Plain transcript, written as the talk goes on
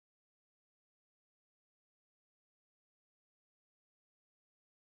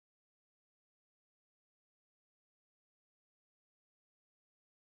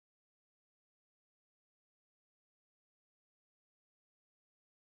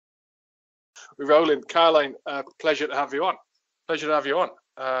we're rolling. Caroline, pleasure to have you on. Pleasure to have you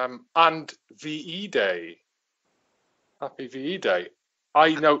on. And VE Day. Happy VE Day.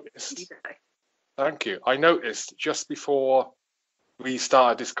 I noticed. Thank you. I noticed just before we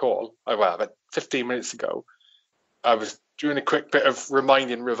started this call, about 15 minutes ago, I was doing a quick bit of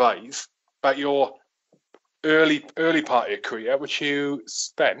revise about your early part of your career, which you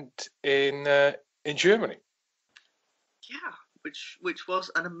spent in Germany. Yeah, which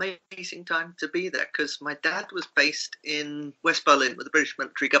was an amazing time to be there, because my dad was based in West Berlin with the British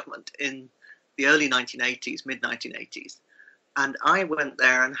military government in the early 1980s, mid 1980s, and I went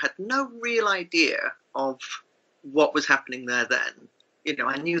there and had no real idea of what was happening there then. You know,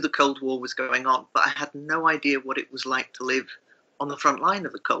 I knew the Cold War was going on, but I had no idea what it was like to live on the front line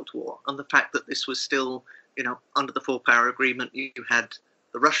of the Cold War, and the fact that this was still, you know, under the four-power agreement. You had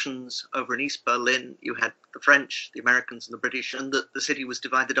the Russians over in East Berlin, you had the French, the Americans, and the British, and the city was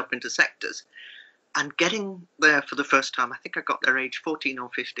divided up into sectors. And getting there for the first time, I think I got there age 14 or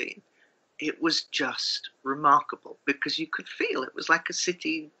 15, it was just remarkable, because you could feel it was like a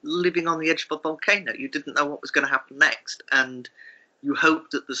city living on the edge of a volcano. You didn't know what was going to happen next, and you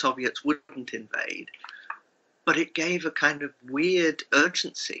hoped that the Soviets wouldn't invade. But it gave a kind of weird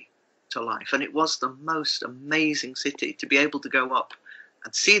urgency to life, and it was the most amazing city to be able to go up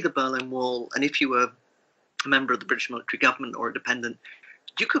and see the Berlin Wall. And if you were a member of the British military government or a dependent,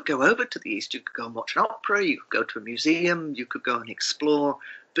 you could go over to the east, you could go and watch an opera, you could go to a museum, you could go and explore,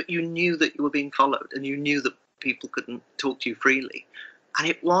 but you knew that you were being followed, and you knew that people couldn't talk to you freely. And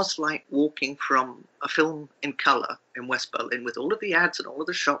it was like walking from a film in colour in West Berlin, with all of the ads and all of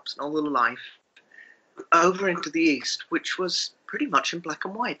the shops and all of the life, over into the east, which was pretty much in black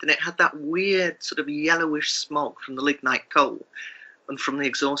and white. And it had that weird sort of yellowish smog from the lignite coal and from the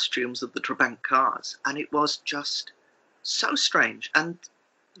exhaust fumes of the Trabant cars. And it was just so strange. And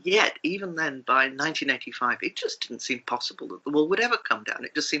yet, even then, by 1985, it just didn't seem possible that the wall would ever come down.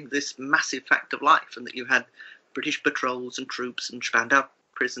 It just seemed this massive fact of life, and that you had British patrols and troops and Spandau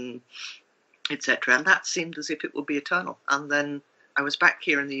prison, etc. And that seemed as if it would be eternal. And then I was back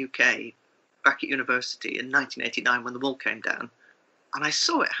here in the UK, back at university in 1989 when the wall came down, and I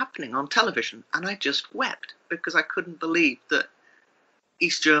saw it happening on television, and I just wept, because I couldn't believe that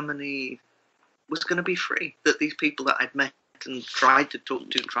East Germany was going to be free, that these people that I'd met and tried to talk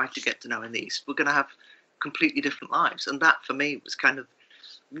to, tried to get to know in the East, were going to have completely different lives. And that for me was kind of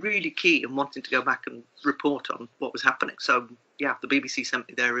really key in wanting to go back and report on what was happening. So yeah, the BBC sent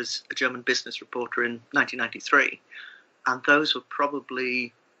me there as a German business reporter in 1993, and those were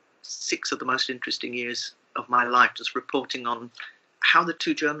probably 6 of the most interesting years of my life, just reporting on how the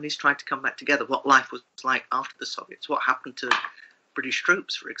two Germanys tried to come back together, what life was like after the Soviets, what happened to British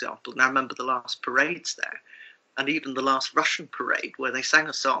troops, for example. And I remember the last parades there, and even the last Russian parade, where they sang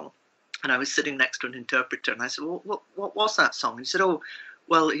a song, and I was sitting next to an interpreter, and I said, well, what was that song? And he said, oh,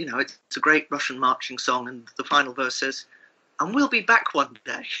 well, you know, it's a great Russian marching song, and the final verse says, and we'll be back one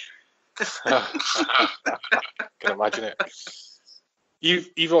day. Can imagine it.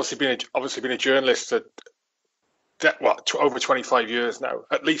 You've obviously been a journalist for over 25 years now,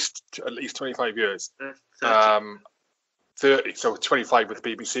 at least 25 years. 30, so 25 with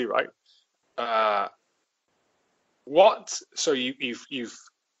the BBC, right? So you've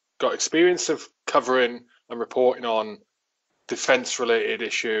got experience of covering and reporting on defence-related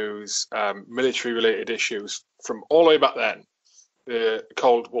issues, military-related issues from all the way back then, the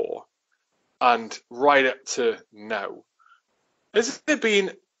Cold War, and right up to now. Has there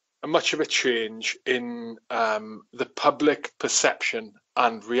been much of a change in the public perception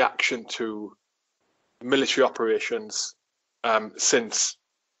and reaction to military operations since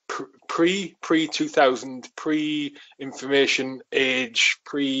pre-2000, pre-information age,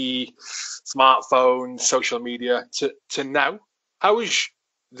 pre-smartphone, social media to now? How has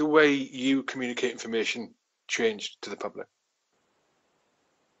the way you communicate information changed to the public?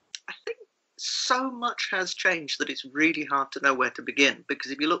 I think so much has changed that it's really hard to know where to begin,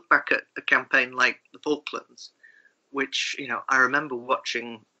 because if you look back at a campaign like the Falklands, which, you know, I remember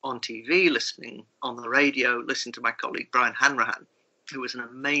watching on TV, listening on the radio, listening to my colleague Brian Hanrahan, who was an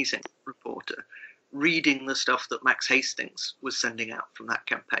amazing reporter, reading the stuff that Max Hastings was sending out from that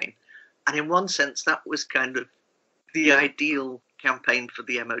campaign. And in one sense, that was kind of the ideal campaign for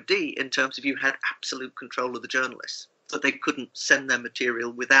the MOD, in terms of you had absolute control of the journalists, that they couldn't send their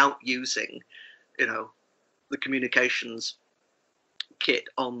material without using, you know, the communications kit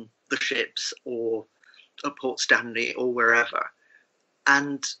on the ships or at Port Stanley or wherever.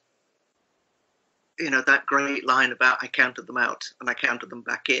 And, you know, that great line about I counted them out and I counted them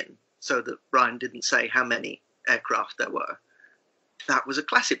back in, so that Brian didn't say how many aircraft there were. That was a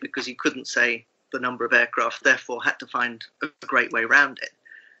classic, because he couldn't say the number of aircraft, therefore had to find a great way around it.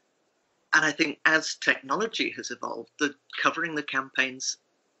 And I think as technology has evolved, the covering the campaigns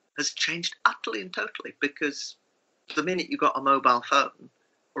has changed utterly and totally, because the minute you got a mobile phone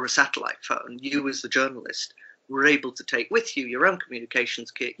or a satellite phone, you as the journalist were able to take with you your own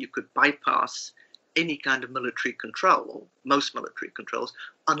communications kit. You could bypass any kind of military control, or most military controls,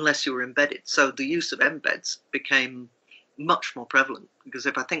 unless you were embedded. So the use of embeds became much more prevalent, because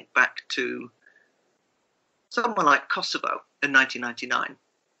if I think back to somewhere like Kosovo in 1999,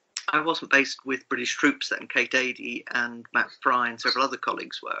 I wasn't based with British troops then. Kate Adey and Matt Fry and several other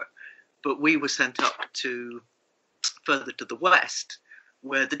colleagues were, but we were sent up to further to the west,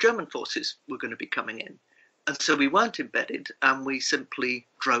 where the German forces were going to be coming in. And so we weren't embedded, and we simply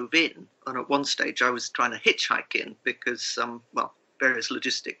drove in. And at one stage I was trying to hitchhike in because various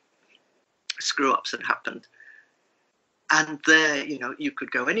logistic screw-ups had happened. And there, you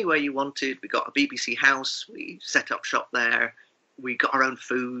could go anywhere you wanted. We got a BBC house, we set up shop there, we got our own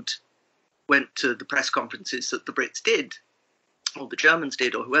food, went to the press conferences that the Brits did, or the Germans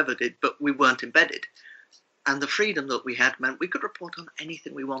did, or whoever did, but we weren't embedded. And the freedom that we had meant we could report on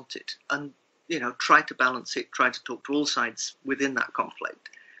anything we wanted, and try to balance it, try to talk to all sides within that conflict.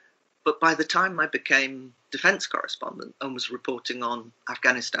 But by the time I became defense correspondent and was reporting on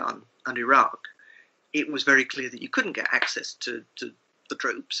Afghanistan and Iraq, it was very clear that you couldn't get access to the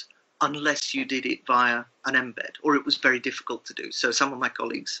troops unless you did it via an embed, or it was very difficult to do. So some of my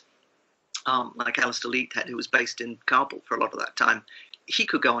colleagues, like Alistair Leathead, who was based in Kabul for a lot of that time, he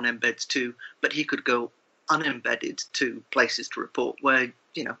could go on embeds too, but he could go unembedded to places to report where,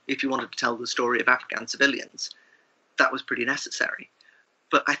 if you wanted to tell the story of Afghan civilians, that was pretty necessary.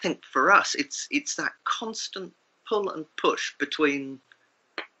 But I think for us, it's that constant pull and push between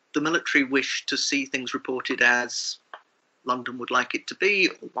the military wish to see things reported as London would like it to be,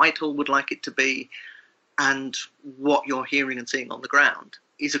 or Whitehall would like it to be, and what you're hearing and seeing on the ground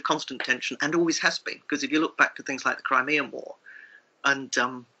is a constant tension, and always has been. Because if you look back to things like the Crimean War, and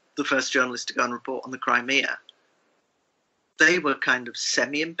the first journalist to go and report on the Crimea, they were kind of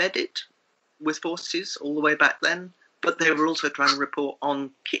semi-embedded with forces all the way back then, but they were also trying to report on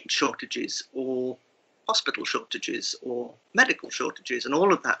kit shortages or hospital shortages or medical shortages and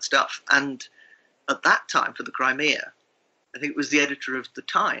all of that stuff. And at that time, for the Crimea, I think it was the editor of the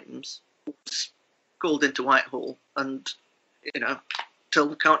Times was called into Whitehall and,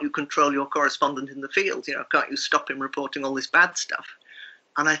 told, can't you control your correspondent in the field? Can't you stop him reporting all this bad stuff?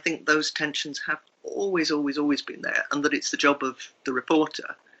 And I think those tensions have always been there, and that it's the job of the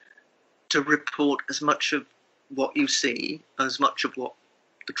reporter to report as much of what you see, as much of what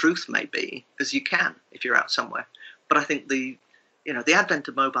the truth may be, as you can if you're out somewhere. But I think the advent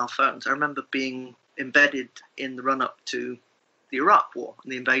of mobile phones, I remember being embedded in the run-up to the Iraq War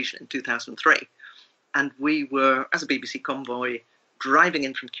and the invasion in 2003. And we were, as a BBC convoy, driving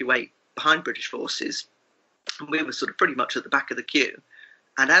in from Kuwait behind British forces, and we were sort of pretty much at the back of the queue.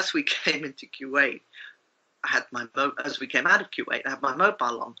 And as we came into Kuwait, as we came out of Kuwait, I had my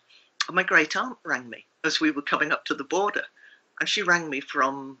mobile on, and my great aunt rang me as we were coming up to the border. And she rang me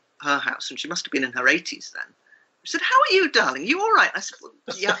from her house, and she must have been in her 80s then. She said, "How are you, darling? You all right?" I said, "Well,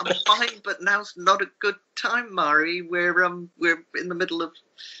 yeah, I'm fine, but now's not a good time, Mari. We're in the middle of,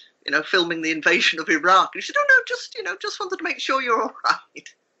 filming the invasion of Iraq." And she said, "Oh no, just wanted to make sure you're all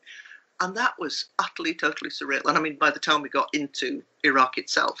right." And that was utterly, totally surreal. And I mean, by the time we got into Iraq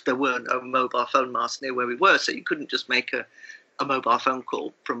itself, there were no mobile phone masts near where we were, so you couldn't just make a mobile phone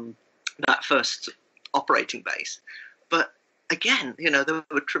call from that first operating base. But again, there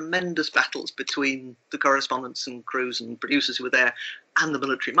were tremendous battles between the correspondents and crews and producers who were there and the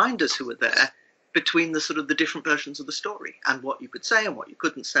military minders who were there, between the sort of the different versions of the story and what you could say and what you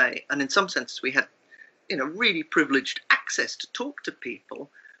couldn't say. And in some senses, we had, really privileged access to talk to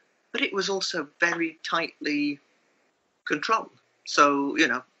people, but it was also very tightly controlled. So,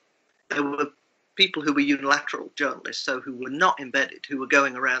 there were people who were unilateral journalists, so who were not embedded, who were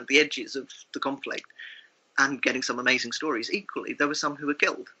going around the edges of the conflict and getting some amazing stories. Equally, there were some who were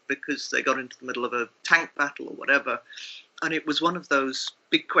killed because they got into the middle of a tank battle or whatever. And it was one of those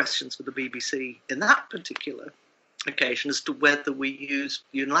big questions for the BBC in that particular occasion as to whether we used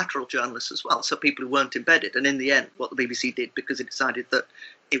unilateral journalists as well, so people who weren't embedded. And in the end, what the BBC did, because it decided that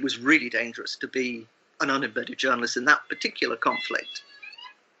it was really dangerous to be an unembedded journalist in that particular conflict,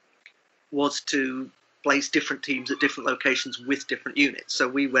 was to place different teams at different locations with different units. So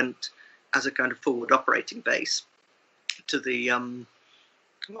we went as a kind of forward operating base to the,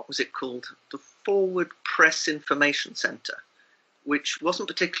 what was it called? The Forward Press Information Centre, which wasn't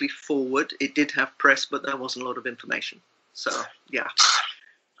particularly forward. It did have press, but there wasn't a lot of information. So, yeah.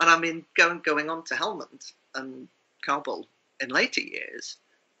 And I mean, going on to Helmand and Kabul in later years,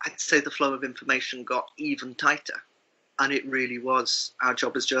 I'd say the flow of information got even tighter. And it really was our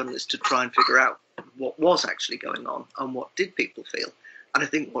job as journalists to try and figure out what was actually going on and what did people feel. And I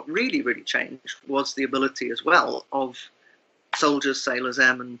think what really, really changed was the ability as well of soldiers, sailors,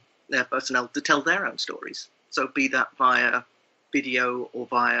 airmen, their personnel to tell their own stories. So be that via video or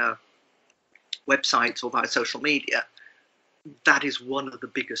via websites or via social media. That is one of the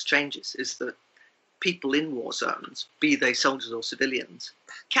biggest changes, is that people in war zones, be they soldiers or civilians,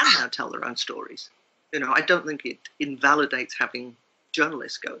 can now tell their own stories. You know, I don't think it invalidates having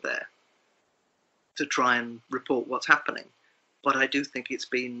journalists go there to try and report what's happening. But I do think it's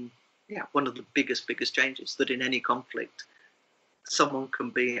been, one of the biggest changes, that in any conflict, someone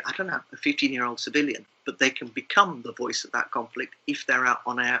can be, I don't know, a 15-year-old civilian, but they can become the voice of that conflict if they're out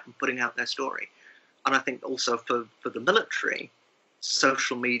on air and putting out their story. And I think also for the military,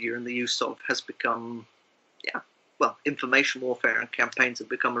 social media and the use of has become, information warfare and campaigns have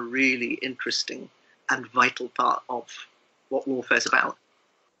become a really interesting and vital part of what warfare is about.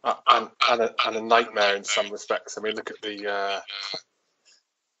 And a nightmare in some respects. I mean, look at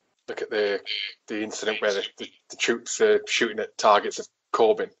the incident where the troops are shooting at targets of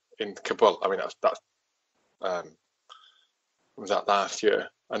Corbyn in Kabul. I mean, that was that last year,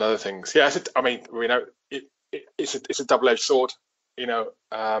 and other things. Yeah, it's a double-edged sword, you know.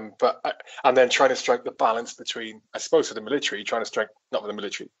 And then trying to strike the balance between, I suppose, for the military, not for the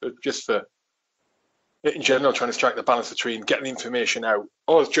military, but just for in general, trying to strike the balance between getting information out,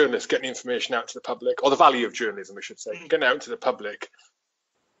 or as journalists, getting information out to the public, or the value of journalism, I should say, getting out to the public.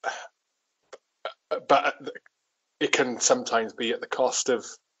 But it can sometimes be at the cost of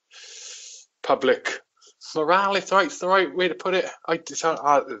public morale, if that's the right way to put it. It's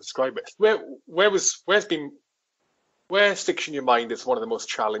hard to describe it. Where sticks in your mind is one of the most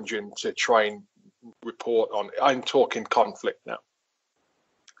challenging to try and report on? I'm talking conflict now.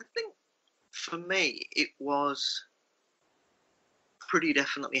 I think for me, it was pretty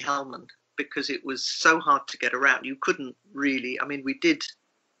definitely Helmand, because it was so hard to get around. You couldn't really, I mean, we did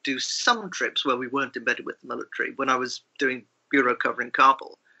do some trips where we weren't embedded with the military when I was doing bureau cover in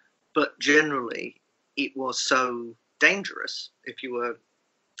Kabul, but generally it was so dangerous if you were,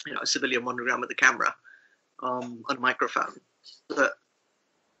 a civilian wandering around with a camera and a microphone, that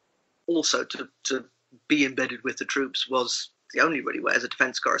also to be embedded with the troops was the only really way as a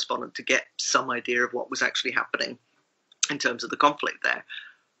defence correspondent to get some idea of what was actually happening in terms of the conflict there.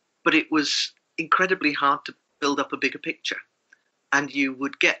 But it was incredibly hard to build up a bigger picture. And you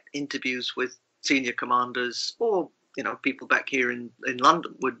would get interviews with senior commanders, or, people back here in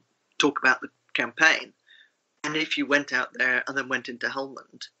London would talk about the campaign. And if you went out there and then went into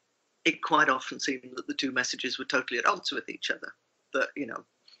Helmand, it quite often seemed that the two messages were totally at odds with each other. That,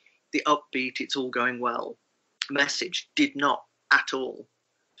 the upbeat, it's all going well message did not at all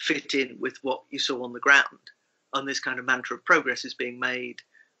fit in with what you saw on the ground. And this kind of mantra of progress is being made.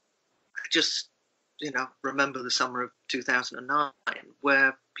 I just, remember the summer of 2009,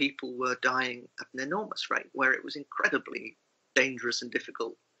 where people were dying at an enormous rate, where it was incredibly dangerous and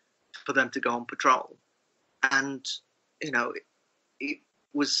difficult for them to go on patrol. And, it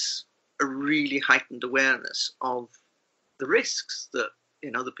was a really heightened awareness of the risks that,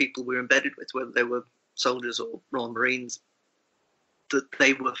 the people we were embedded with, whether they were soldiers or Royal Marines, that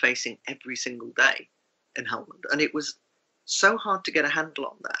they were facing every single day in Helmand. And it was so hard to get a handle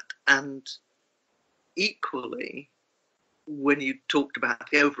on that. And equally, when you talked about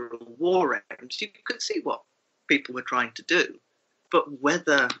the overall war aims, you could see what people were trying to do. But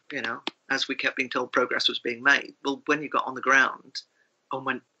whether, as we kept being told, progress was being made, well, when you got on the ground and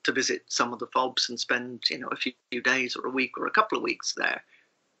went to visit some of the FOBs and spend, a few days or a week or a couple of weeks there,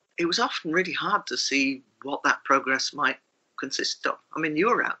 it was often really hard to see what that progress might consist of. I mean, you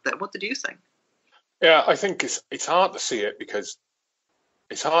were out there. What did you think? Yeah, I think it's hard to see it, because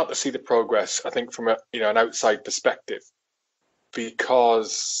it's hard to see the progress, I think, from an outside perspective,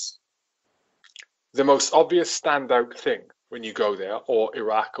 because the most obvious standout thing when you go there, or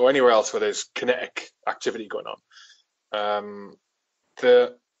Iraq, or anywhere else where there's kinetic activity going on,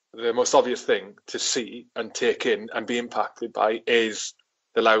 the most obvious thing to see and take in and be impacted by is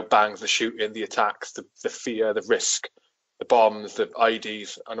the loud bangs, the shooting, the attacks, the fear, the risk, the bombs, the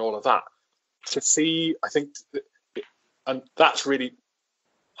IDs, and all of that. To see, I think, and that's really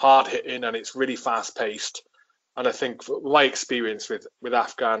hard hitting, and it's really fast paced. And I think my experience with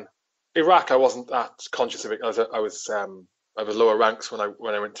Iraq, I wasn't that conscious of it. I was lower ranks when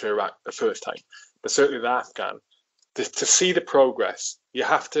I went to Iraq the first time, but certainly the Afghan. To see the progress, you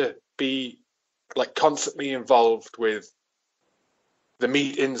have to be constantly involved with the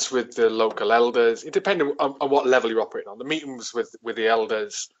meetings with the local elders, it depends on what level you're operating on. The meetings with the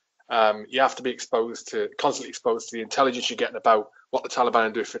elders, you have to be constantly exposed to the intelligence you're getting about what the Taliban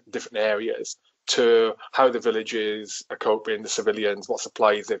are doing in different areas, to how the villages are coping, the civilians, what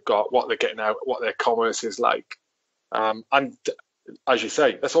supplies they've got, what they're getting out, what their commerce is like. And as you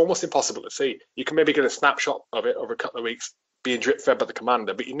say, that's almost impossible to see. You can maybe get a snapshot of it over a couple of weeks being drip fed by the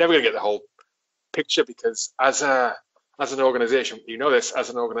commander, but you're never going to get the whole picture, because as an organization, you know this, as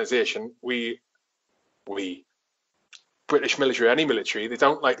an organization, we British military, any military, they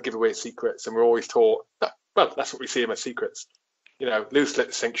don't like to give away secrets, and we're always taught that, well, that's what we see them as secrets. You know, loose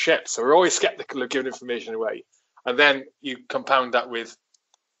lips sink ships. So we're always skeptical of giving information away. And then you compound that with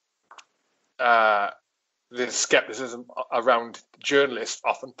the skepticism around journalists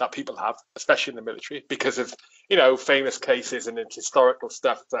often that people have, especially in the military, because of, you know, famous cases and it's historical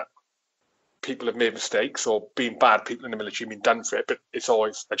stuff that people have made mistakes or been bad people in the military been done for it, but it's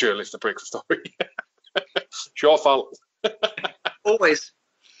always a journalist that breaks the story. It's your fault. Always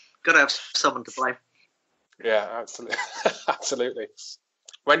got to have someone to blame. Yeah, absolutely. Absolutely.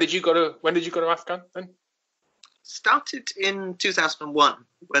 When did you go to Afghan then? Started in 2001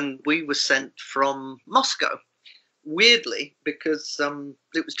 when we were sent from Moscow. Weirdly, because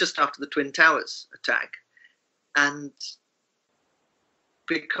it was just after the Twin Towers attack, and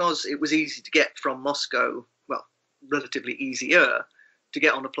because it was easy to get from Moscow, well, relatively easier to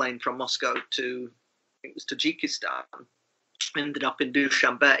get on a plane from Moscow to, I think it was Tajikistan. Ended up in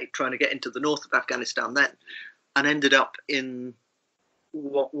Dushanbe, trying to get into the north of Afghanistan then, and ended up in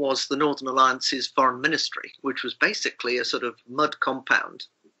what was the Northern Alliance's foreign ministry, which was basically a sort of mud compound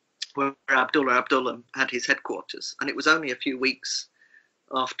where Abdullah had his headquarters. And it was only a few weeks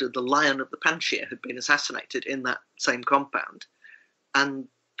after the Lion of the Panjshir had been assassinated in that same compound. And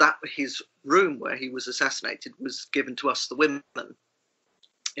that his room where he was assassinated was given to us, the women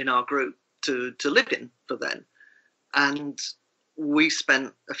in our group, to live in for then. And we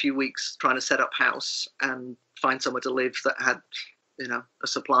spent a few weeks trying to set up house and find somewhere to live that had, you know, a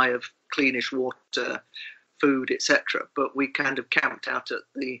supply of cleanish water, food, etc. But we kind of camped out at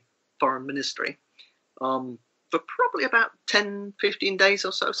the foreign ministry for probably about 10, 15 days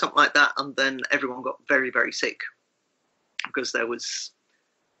or so, something like that. And then everyone got very, very sick because there was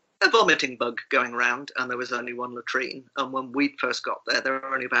a vomiting bug going around and there was only one latrine. And when we first got there, there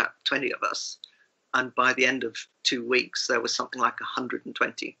were only about 20 of us. And by the end of 2 weeks, there was something like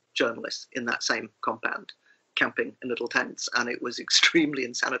 120 journalists in that same compound, camping in little tents, and it was extremely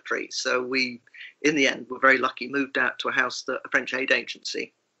insanitary. So we, in the end, were very lucky, moved out to a house that a French aid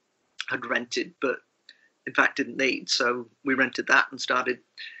agency had rented, but in fact didn't need. So we rented that and started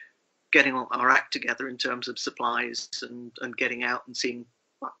getting our act together in terms of supplies and getting out and seeing,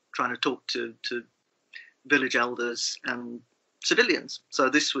 well, trying to talk to village elders and civilians. So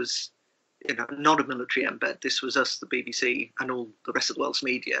this was, you know, not a military embed. This was us, the BBC, and all the rest of the world's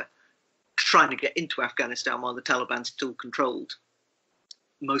media, trying to get into Afghanistan while the Taliban still controlled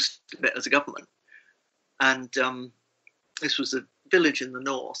most of it as a government. And this was a village in the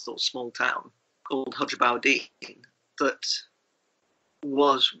north, or small town, called Hajabauddin, that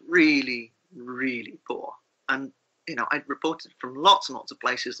was really, really poor. And, you know, I'd reported from lots and lots of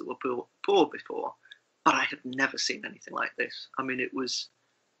places that were poor before, but I had never seen anything like this. I mean, it was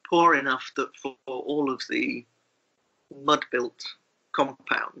poor enough that for all of the mud-built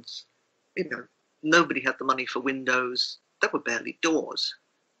compounds, you know, nobody had the money for windows. There were barely doors.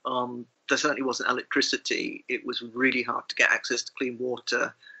 There certainly wasn't electricity. It was really hard to get access to clean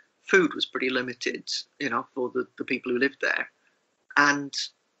water. Food was pretty limited, you know, for the people who lived there. And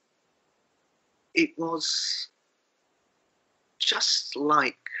it was just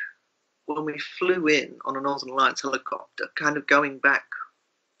like when we flew in on a Northern Alliance helicopter, kind of going back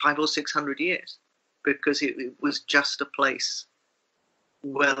 500 or 600 years, because it was just a place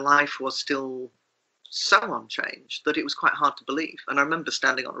where life was still so unchanged that it was quite hard to believe. And I remember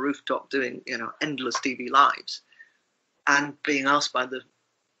standing on a rooftop doing, you know, endless TV lives and being asked by the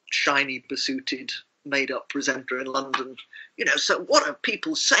shiny, besooted, made-up presenter in London, you know, so what are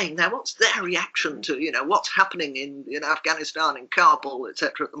people saying now? What's their reaction to, you know, what's happening in Afghanistan, in Kabul,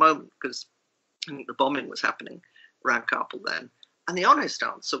 etc. at the moment? Because I think the bombing was happening around Kabul then. And the honest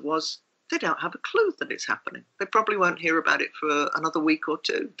answer was, they don't have a clue that it's happening. They probably won't hear about it for another week or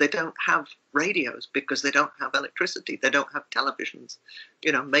two. They don't have radios because they don't have electricity. They don't have televisions.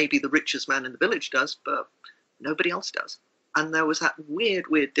 You know, maybe the richest man in the village does, but nobody else does. And there was that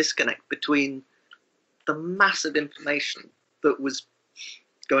weird disconnect between the massive information that was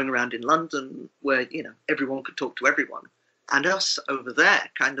going around in London, where, you know, everyone could talk to everyone, and us over there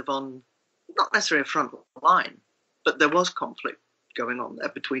kind of on, not necessarily a front line, but there was conflict going on there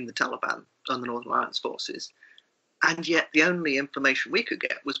between the Taliban and the Northern Alliance forces. And yet the only information we could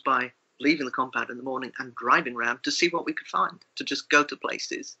get was by leaving the compound in the morning and driving around to see what we could find, to just go to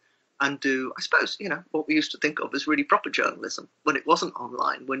places and do, I suppose, what we used to think of as really proper journalism, when it wasn't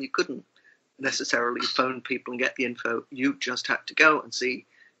online, when you couldn't necessarily phone people and get the info. You just had to go and see,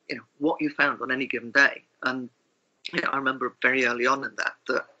 what you found on any given day. And I remember very early on in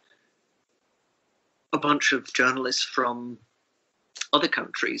that a bunch of journalists from other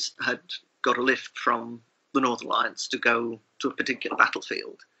countries had got a lift from the Northern Alliance to go to a particular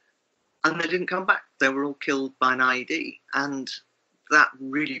battlefield, and they didn't come back. They were all killed by an IED, and that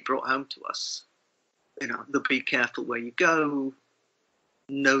really brought home to us, the be careful where you go,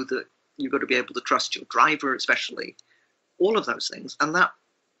 know that you've got to be able to trust your driver, especially, all of those things. And that,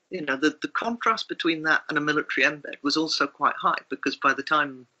 the contrast between that and a military embed was also quite high, because by the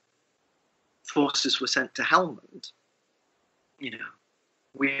time forces were sent to Helmand,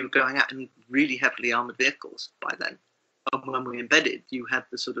 we were going out in really heavily armoured vehicles by then. And when we embedded, you had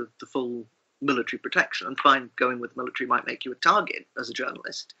the full military protection. And fine, going with the military might make you a target as a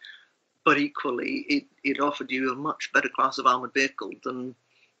journalist, but equally it offered you a much better class of armoured vehicle than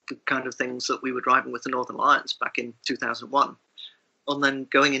the kind of things that we were driving with the Northern Alliance back in 2001. And then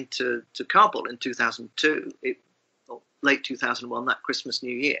going into Kabul in 2002, late 2001, that Christmas,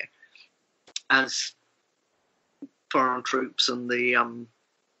 New Year, as foreign troops and the,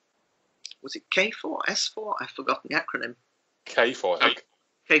 was it K4, S4? I've forgotten the acronym. K4, I think.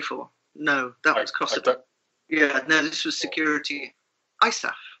 K4. No, that was Kosovo. Yeah, no, this was security.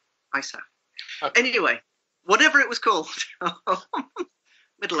 ISAF. Okay. Anyway, whatever it was called,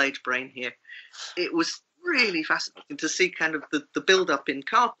 middle-aged brain here, it was really fascinating to see kind of the build-up in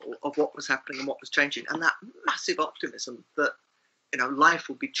Kabul of what was happening and what was changing, and that massive optimism that, life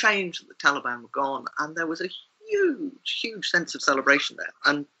would be changed, and the Taliban were gone, and there was a huge sense of celebration there.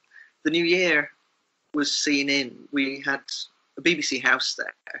 And the New Year was seen in, we had a BBC house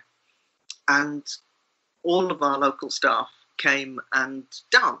there, and all of our local staff came and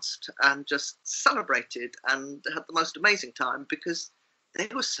danced and just celebrated and had the most amazing time, because they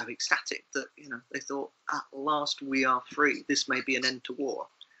were so ecstatic that, they thought, at last we are free. This may be an end to war.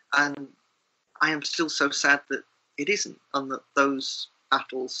 And I am still so sad that it isn't, and that those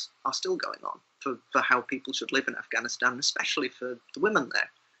battles are still going on for how people should live in Afghanistan, especially for the women there.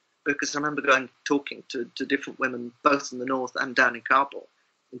 Because I remember talking to different women, both in the north and down in Kabul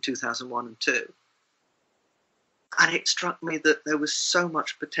in 2001 and 2002. And it struck me that there was so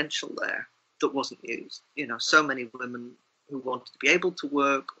much potential there that wasn't used. So many women who wanted to be able to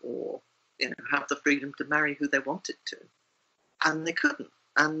work or, have the freedom to marry who they wanted to. And they couldn't.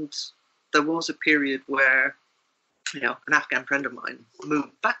 And there was a period where, an Afghan friend of mine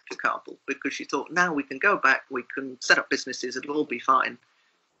moved back to Kabul because she thought, now we can go back, we can set up businesses, it'll all be fine.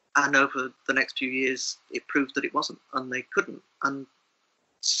 And over the next few years, it proved that it wasn't, and they couldn't. And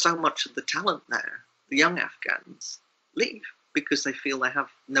so much of the talent there, the young Afghans, leave because they feel they have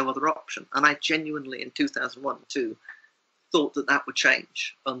no other option. And I genuinely, in 2001 and 2002, thought that would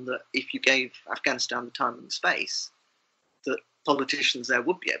change, and that if you gave Afghanistan the time and the space, that politicians there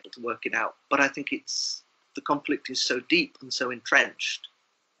would be able to work it out. But I think the conflict is so deep and so entrenched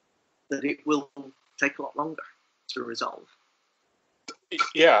that it will take a lot longer to resolve.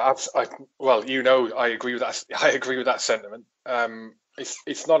 Yeah, I agree with that. I agree with that sentiment.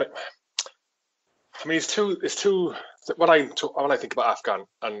 It's not. I mean, it's too. When I think about Afghan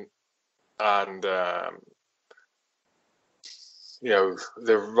and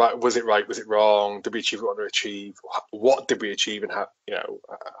was it right? Was it wrong? Did we achieve what we wanted to achieve? What did we achieve, and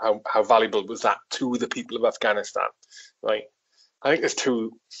how valuable was that to the people of Afghanistan? Right. I think there's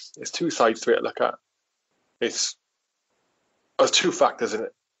two sides to it to look at. There's two factors in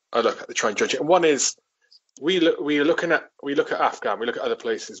it I look at to try and judge it. And one is we look at Afghan, we look at other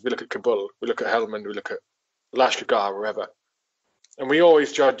places, we look at Kabul, we look at Helmand, we look at Lashkar, wherever, and we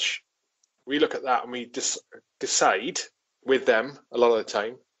always judge. We look at that and we decide with them a lot of the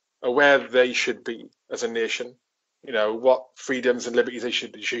time where they should be as a nation. What freedoms and liberties they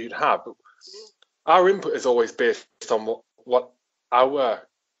should have. But our input is always based on what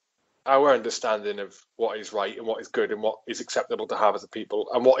our understanding of what is right and what is good and what is acceptable to have as a people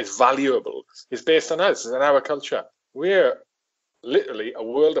and what is valuable is based on us and our culture. We're literally a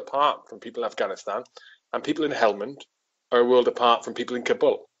world apart from people in Afghanistan, and people in Helmand are a world apart from people in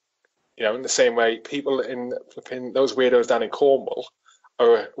Kabul. In the same way, people in those weirdos down in Cornwall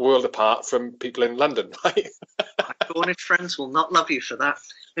are a world apart from people in London, right? My Cornish friends will not love you for that.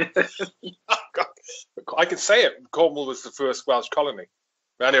 Oh, God. I can say it. Cornwall was the first Welsh colony.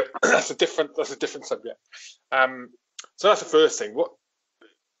 Anyway, that's a different subject. So that's the first thing.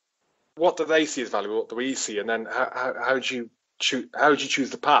 What do they see as valuable? What do we see? And then how do you choose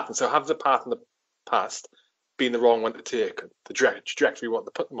the path? And so have the path in the past been the wrong one to take, the trajectory you want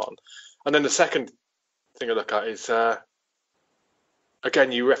to put them on? And then the second thing I look at is,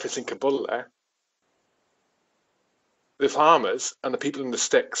 again, you referencing Kabul there. The farmers and the people in the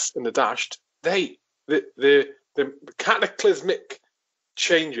sticks in the dashed, the cataclysmic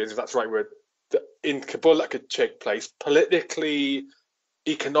changes, if that's the right word, in Kabul that could take place politically,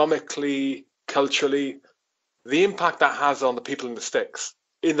 economically, culturally, the impact that has on the people in the sticks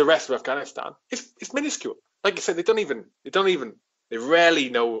in the rest of Afghanistan is minuscule. Like you said, they rarely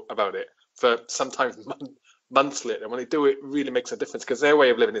know about it for sometimes months later. When they do, it really makes a difference because their way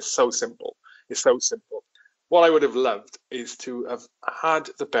of living is so simple. It's so simple. What I would have loved is to have had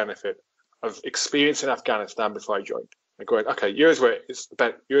the benefit of experience in Afghanistan before I joined. And going, okay, here's where it's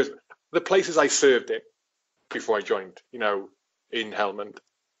the places I served in before I joined, in Helmand.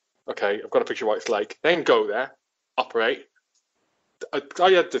 Okay, I've got a picture of what it's like. Then go there, operate. I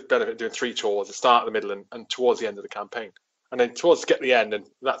had the benefit of doing 3 tours, the start, the middle, and towards the end of the campaign. And then towards the end, and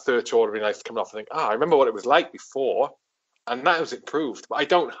that third tour would be nice to come off and think, I remember what it was like before, and that was improved. But I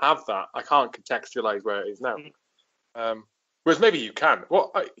don't have that. I can't contextualize where it is now. Whereas maybe you can.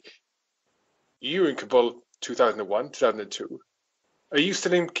 You were in Kabul 2001, 2002. Are you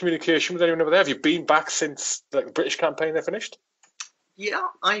still in communication with anyone over there? Have you been back since the British campaign they finished? Yeah,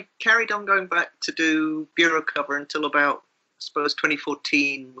 I carried on going back to do bureau cover until about, I suppose,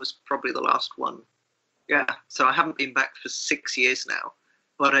 2014 was probably the last one. Yeah, so I haven't been back for 6 years now,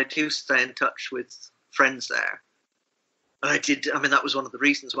 but I do stay in touch with friends there. And that was one of the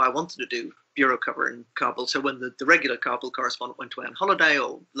reasons why I wanted to do bureau cover in Kabul. So when the regular Kabul correspondent went away on holiday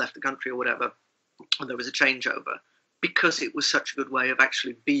or left the country or whatever, and there was a changeover, because it was such a good way of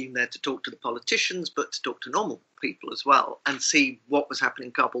actually being there to talk to the politicians, but to talk to normal people as well and see what was happening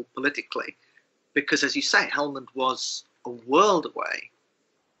in Kabul politically. Because as you say, Helmand was a world away.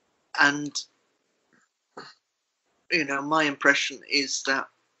 And, my impression is that,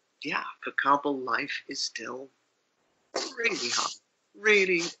 for Kabul, life is still really hard.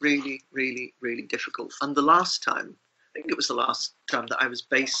 Really, really, really, really difficult. And the last time, I think it was the last time that I was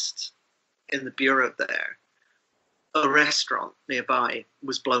based in the bureau there, a restaurant nearby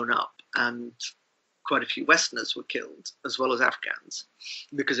was blown up and quite a few Westerners were killed, as well as Afghans,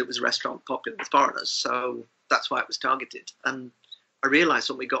 because it was a restaurant popular with foreigners. So that's why it was targeted. And I realized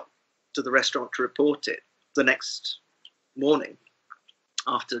when we got to the restaurant to report it the next morning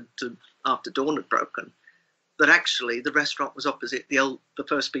after dawn had broken, that actually the restaurant was opposite the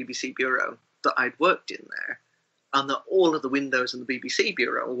first BBC bureau that I'd worked in there, and that all of the windows in the BBC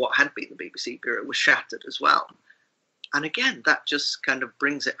bureau, or what had been the BBC bureau, were shattered as well. And again, that just kind of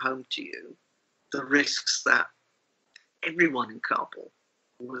brings it home to you, the risks that everyone in Kabul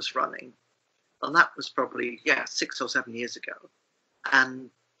was running. And that was probably, 6 or 7 years ago. And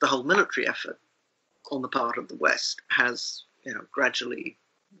the whole military effort on the part of the West has, gradually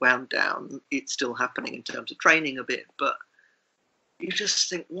wound down. It's still happening in terms of training a bit, but you just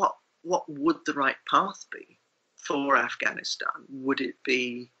think, what would the right path be for Afghanistan? Would it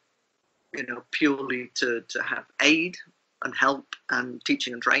be, purely to have aid and help and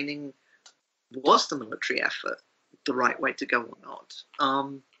teaching and training? Was the military effort the right way to go or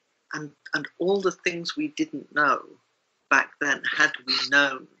not? And all the things we didn't know back then, had we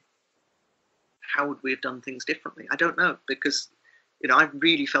known, how would we have done things differently? I don't know, because I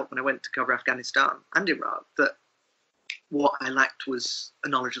really felt when I went to cover Afghanistan and Iraq that what I lacked was a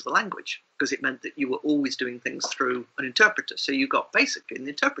knowledge of the language, because it meant that you were always doing things through an interpreter. So you got basically an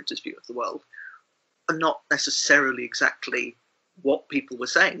interpreter's view of the world, and not necessarily exactly what people were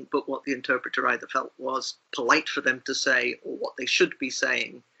saying, but what the interpreter either felt was polite for them to say or what they should be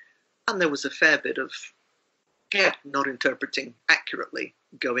saying. And there was a fair bit of, not interpreting accurately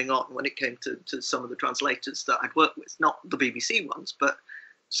going on when it came to some of the translators that I'd worked with, not the BBC ones, but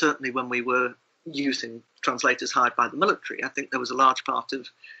certainly when we were using translators hired by the military. I think there was a large part of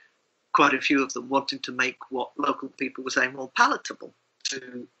quite a few of them wanting to make what local people were saying more palatable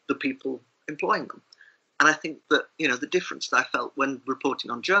to the people employing them. And I think that, the difference that I felt when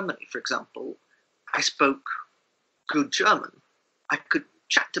reporting on Germany, for example, I spoke good German. I could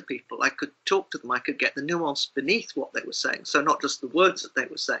chat to people, I could talk to them, I could get the nuance beneath what they were saying. So not just the words that they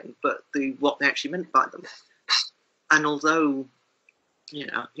were saying, but what they actually meant by them. And although,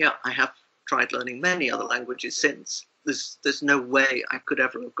 I have tried learning many other languages since, there's no way I could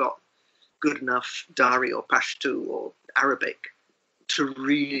ever have got good enough Dari or Pashto or Arabic to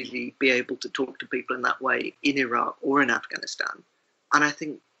really be able to talk to people in that way in Iraq or in Afghanistan. And I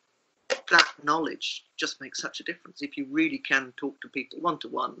think that knowledge just makes such a difference. If you really can talk to people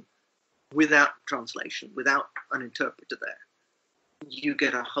one-to-one without translation, without an interpreter there, you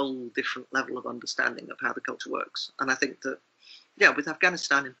get a whole different level of understanding of how the culture works. And I think that, with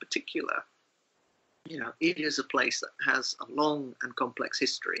Afghanistan in particular, it is a place that has a long and complex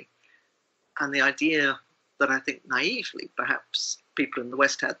history. And the idea that I think naively, perhaps people in the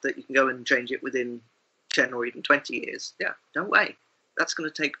West had, that you can go and change it within 10 or even 20 years. No way. That's going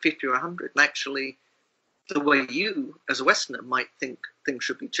to take 50 or 100. And actually, the way you, as a Westerner, might think things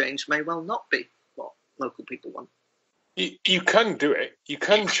should be changed may well not be what local people want. You can do it. You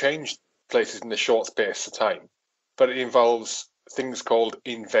can change places in a short space of time, but it involves things called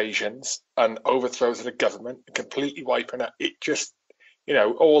invasions and overthrows of the government, completely wiping out. It just,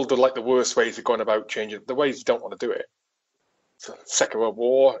 all the worst ways of going about changing, the ways you don't want to do it. So Second World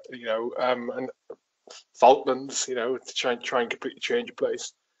War, and Falklands, to try and completely change a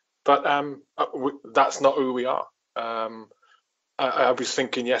place. But that's not who we are. I was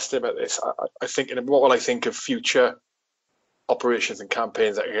thinking yesterday about this. I think, what will I think of future operations and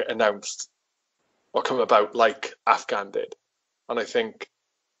campaigns that get announced or come about like Afghan did? And I think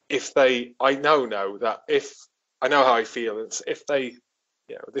I know now that if I know how I feel, it's if they,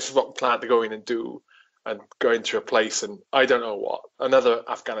 this is what we plan to go in and do, and go into a place and I don't know what, another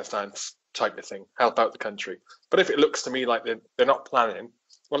Afghanistan type of thing, help out the country. But if it looks to me like they're not planning,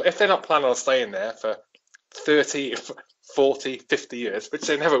 well, if they're not planning on staying there for 30, 40, 50 years, which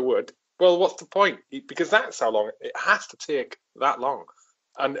they never would, well, what's the point? Because that's how long it has to take, that long.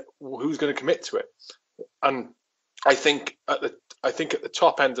 And who's going to commit to it? And I think at the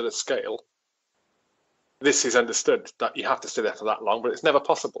top end of the scale, this is understood that you have to stay there for that long, but it's never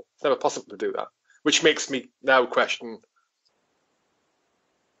possible. It's never possible to do that, which makes me now question,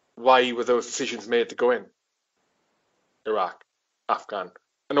 why were those decisions made to go in Iraq, Afghan,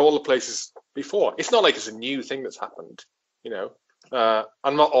 and all the places before? It's not like it's a new thing that's happened.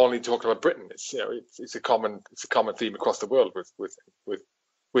 I'm not only talking about Britain. It's it's a common theme across the world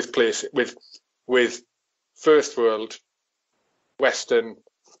with places with first world Western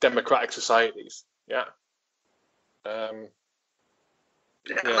democratic societies. I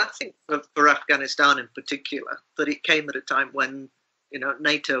think for Afghanistan in particular, that it came at a time when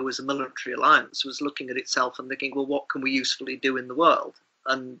NATO as a military alliance was looking at itself and thinking, well, what can we usefully do in the world?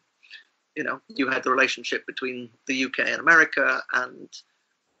 And you had the relationship between the UK and America, and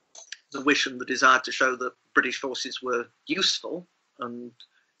the wish and the desire to show that British forces were useful and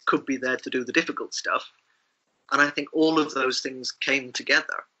could be there to do the difficult stuff. And I think all of those things came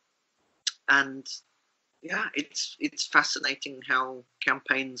together. And it's fascinating how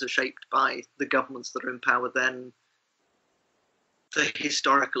campaigns are shaped by the governments that are in power then, the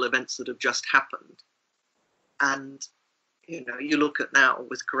historical events that have just happened. And you look at now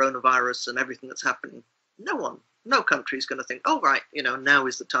with coronavirus and everything that's happening, no country is going to think, oh, right, now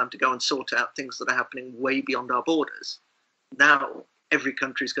is the time to go and sort out things that are happening way beyond our borders. Now every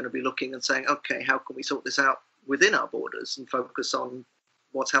country is going to be looking and saying, okay, how can we sort this out within our borders and focus on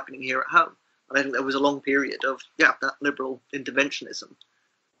what's happening here at home? And I think there was a long period of, that liberal interventionism.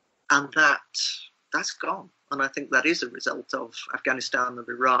 And that's gone. And I think that is a result of Afghanistan and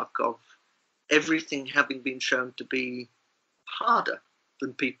Iraq, of everything having been shown to be harder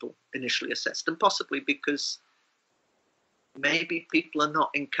than people initially assessed, and possibly because maybe people are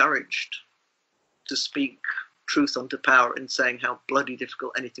not encouraged to speak truth unto power in saying how bloody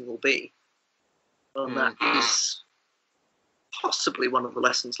difficult anything will be. And that is possibly one of the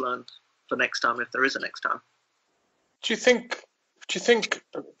lessons learned for next time, if there is a next time. Do you think,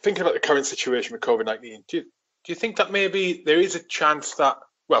 thinking about the current situation with COVID-19, do you think that maybe there is a chance that,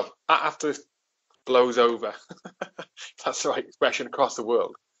 well, after this blows over, if that's the right expression, across the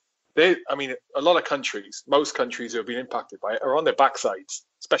world, a lot of countries, most countries who have been impacted by it are on their backsides,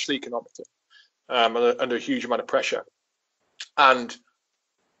 especially economically, under a huge amount of pressure. And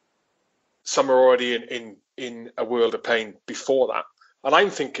some are already in a world of pain before that. And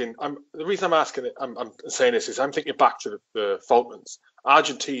I'm thinking, the reason I'm asking it, I'm saying this is I'm thinking back to the Falklands.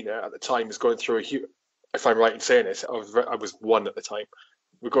 Argentina at the time was going through if I'm right in saying this, I was one at the time.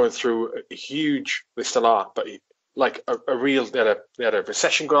 We're going through a huge, they still are, but like a real, they had a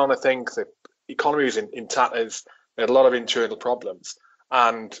recession going on, I think. The economy was in tatters. They had a lot of internal problems.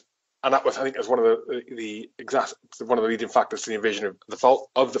 And that was, I think, as one of the leading factors to the invasion of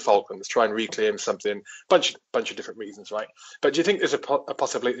the Falklands, try and reclaim something, bunch of different reasons, right? But do you think there's a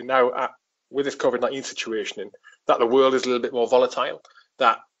possibility now with this COVID-19 situation that the world is a little bit more volatile,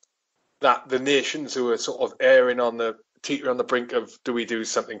 that the nations who are sort of teetering on the brink of, do we do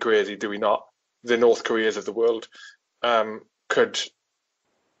something crazy, do we not, the North Koreas of the world, could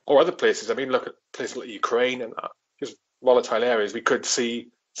or other places. I mean, look at places like Ukraine and that, just volatile areas. We could see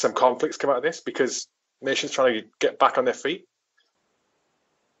some conflicts come out of this because nations trying to get back on their feet.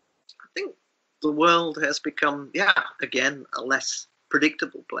 I think the world has become, again, a less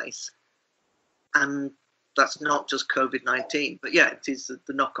predictable place. And that's not just COVID-19, but it is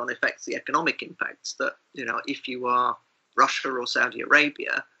the knock-on effects, the economic impacts that, if you are Russia or Saudi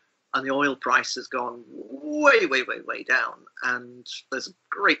Arabia and the oil price has gone way, way, way, way down and there's a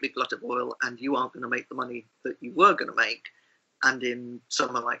great big glut of oil and you aren't going to make the money that you were going to make. And in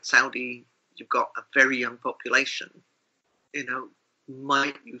somewhere like Saudi, you've got a very young population,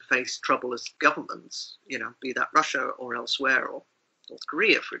 might you face trouble as governments, be that Russia or elsewhere or North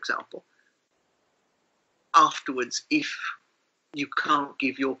Korea, for example, afterwards, if you can't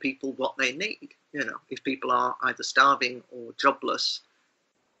give your people what they need, if people are either starving or jobless,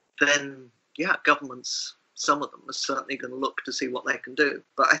 then governments, some of them are certainly going to look to see what they can do.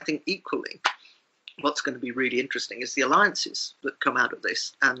 But I think equally, what's going to be really interesting is the alliances that come out of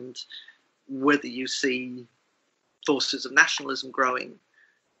this, and whether you see forces of nationalism growing,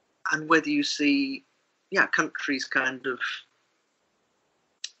 and whether you see, countries kind of,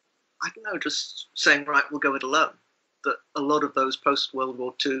 I don't know, just saying, right, we'll go it alone. That a lot of those post-World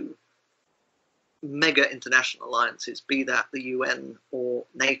War II mega international alliances, be that the UN or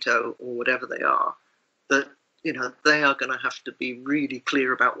NATO or whatever they are, that, they are going to have to be really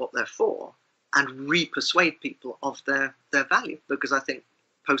clear about what they're for and re-persuade people of their value. Because I think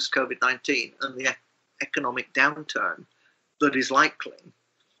post-COVID-19 and the economic downturn that is likely,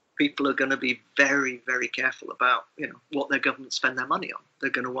 people are going to be very, very careful about, what their governments spend their money on. They're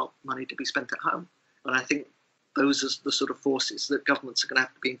going to want money to be spent at home. And I think those are the sort of forces that governments are going to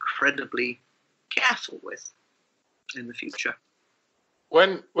have to be incredibly careful with in the future.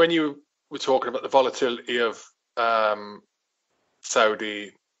 When you were talking about the volatility of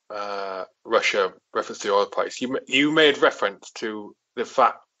Saudi, Russia, reference to the oil price, you made reference to the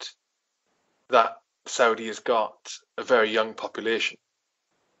fact that Saudi has got a very young population.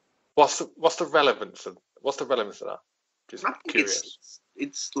 What's the relevance of that? Just curious.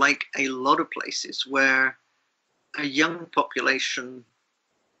 It's like a lot of places where a young population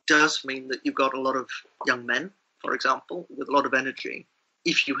does mean that you've got a lot of young men, for example, with a lot of energy.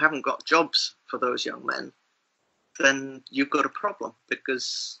 If you haven't got jobs for those young men, then you've got a problem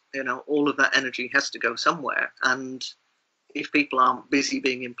because, all of that energy has to go somewhere. And if people aren't busy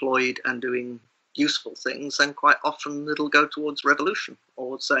being employed and doing useful things, then quite often it'll go towards revolution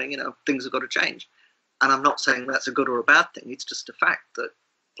or saying, things have got to change. And I'm not saying that's a good or a bad thing. It's just a fact that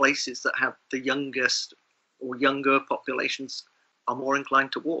places that have the youngest or younger populations are more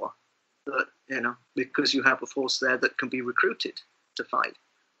inclined to war. That, because you have a force there that can be recruited to fight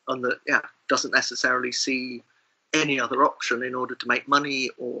and that, doesn't necessarily see any other option in order to make money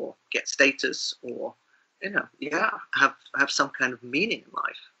or get status or, have some kind of meaning in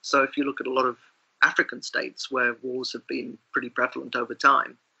life. So if you look at a lot of African states where wars have been pretty prevalent over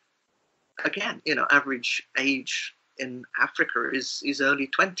time, again, average age in Africa is early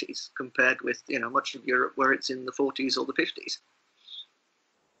 20s compared with, much of Europe where it's in the 40s or the 50s.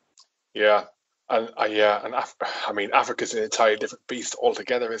 Yeah, and Africa's an entirely different beast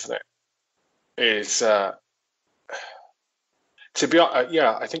altogether, isn't it? To be honest,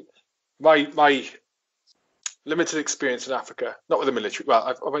 I think my limited experience in Africa, not with the military.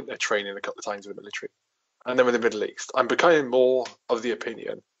 Well, I went there training a couple of times with the military, and then with the Middle East. I'm becoming more of the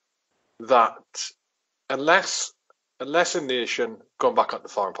opinion that unless a nation, going back on the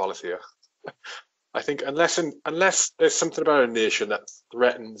foreign policy here, I think unless there's something about a nation that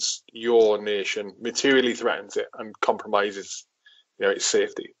threatens your nation, materially threatens it and compromises, its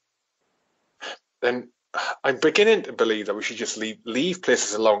safety, then I'm beginning to believe that we should just leave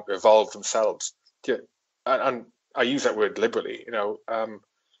places alone to evolve themselves. And I use that word liberally, and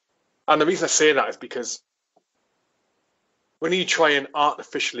the reason I say that is because when you try and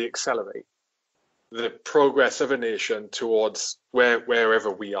artificially accelerate the progress of a nation towards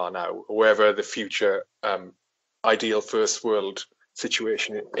wherever we are now, or wherever the future ideal first world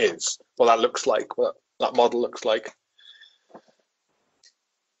situation is, what that looks like, what that model looks like,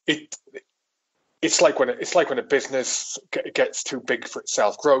 it's like when a business gets too big for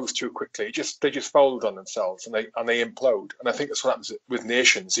itself, grows too quickly. They just fold on themselves and they implode. And I think that's what happens with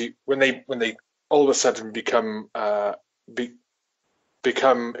nations. When they all of a sudden become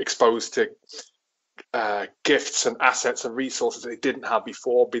exposed to gifts and assets and resources they didn't have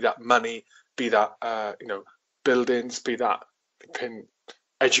before, be that money, be that buildings, be that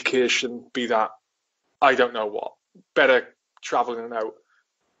education, be that I don't know what, better traveling out.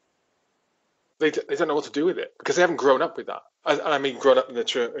 they don't know what to do with it because they haven't grown up with that. I mean, grown up in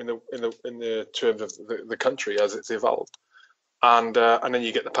the terms of the country as it's evolved, and then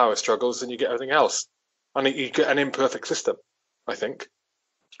you get the power struggles and you get everything else, and you get an imperfect system, I think.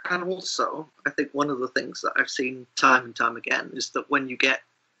 And also, I think one of the things that I've seen time and time again is that when you get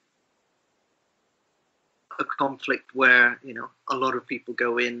a conflict where, you know, a lot of people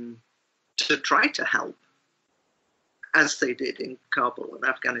go in to try to help, as they did in Kabul and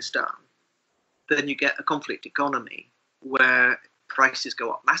Afghanistan, then you get a conflict economy where prices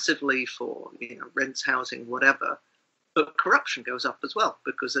go up massively for, you know, rents, housing, whatever, but corruption goes up as well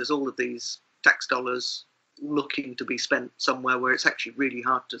because there's all of these tax dollars looking to be spent somewhere where it's actually really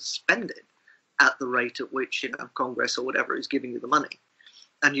hard to spend it at the rate at which, you know, Congress or whatever is giving you the money.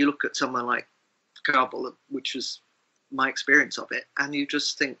 And you look at somewhere like Kabul, which was my experience of it, and you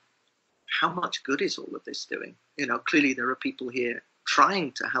just think, how much good is all of this doing? You know, clearly there are people here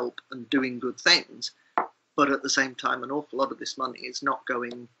trying to help and doing good things, but at the same time, an awful lot of this money is not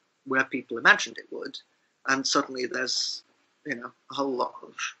going where people imagined it would. And suddenly there's, you know, a whole lot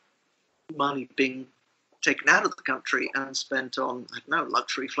of money being taken out of the country and spent on, I don't know,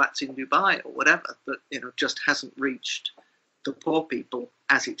 luxury flats in Dubai or whatever, that, you know, just hasn't reached the poor people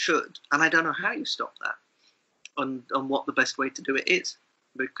as it should. And I don't know how you stop that and what the best way to do it is,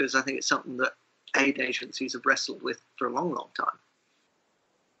 because I think it's something that aid agencies have wrestled with for a long, long time.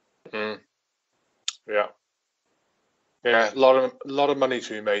 Yeah. Yeah, a lot of money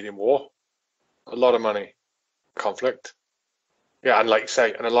to be made in war. A lot of money. Conflict. Yeah, and like you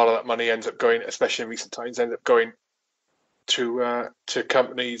say, and a lot of that money ends up going, especially in recent times, ends up going to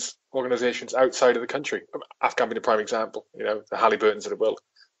companies, organisations outside of the country. Afghan being a prime example. You know, the Halliburtons of the world.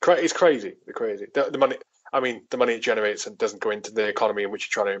 It's crazy. They're crazy. The money. I mean, the money it generates and doesn't go into the economy in which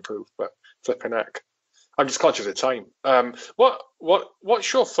you're trying to improve. But flipping heck, I'm just conscious of time.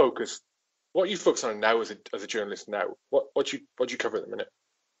 What's your focus? What are you focused on now as a journalist now? What you cover at the minute?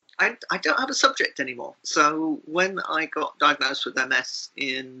 I don't have a subject anymore. So when I got diagnosed with MS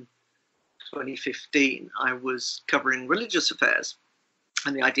in 2015, I was covering religious affairs.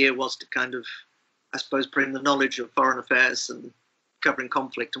 And the idea was to kind of, I suppose, bring the knowledge of foreign affairs and covering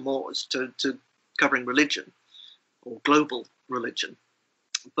conflict and wars to covering religion or global religion.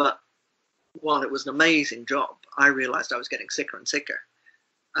 But while it was an amazing job, I realized I was getting sicker and sicker.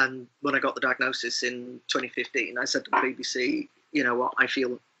 And when I got the diagnosis in 2015, I said to the BBC, you know what, I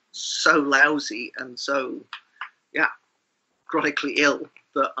feel so lousy and so, chronically ill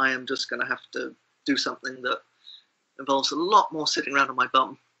that I am just going to have to do something that involves a lot more sitting around on my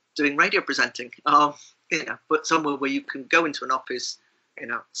bum doing radio presenting. But somewhere where you can go into an office, you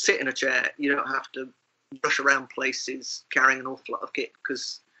know, sit in a chair, you don't have to rush around places carrying an awful lot of kit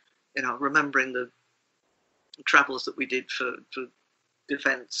because, you know, remembering the travels that we did for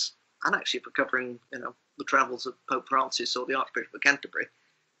defence and actually for covering, you know, the travels of Pope Francis or the Archbishop of Canterbury,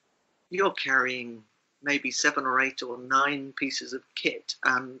 you're carrying maybe 7 or 8 or 9 pieces of kit,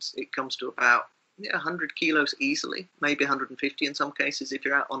 and it comes to about 100 kilos easily, maybe 150 in some cases if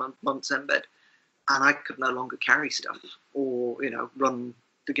you're out on a month's end bed. And I could no longer carry stuff or, you know, run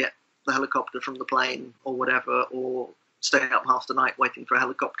to get the helicopter from the plane or whatever, or stay up half the night waiting for a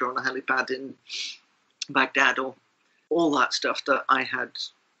helicopter on a helipad in Baghdad, or all that stuff that I had,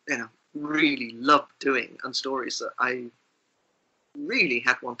 you know, really loved doing, and stories that I really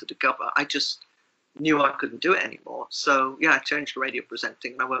had wanted to cover. I just knew I couldn't do it anymore. So I changed to radio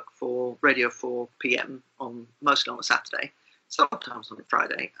presenting. I work for Radio 4 PM mostly on a Saturday, sometimes on a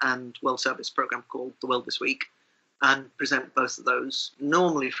Friday, and world service program called The World This Week, and present both of those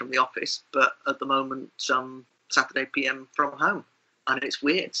normally from the office, but at the moment Saturday PM from home. And it's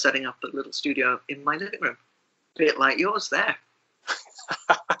weird setting up a little studio in my living room, a bit like yours there.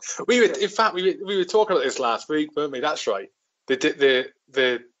 We were talking about this last week, weren't we? That's right.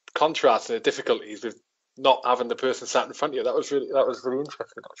 The contrast and the difficulties with not having the person sat in front of you. That was really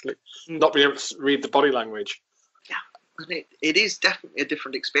interesting, actually. Not being able to read the body language. Yeah, and it is definitely a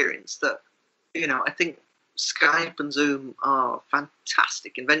different experience. That, you know, I think Skype and Zoom are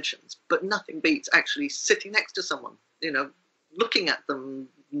fantastic inventions, but nothing beats actually sitting next to someone, you know, looking at them,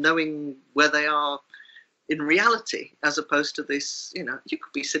 knowing where they are in reality, as opposed to this, you know, you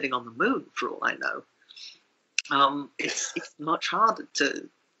could be sitting on the moon for all I know. It's much harder to,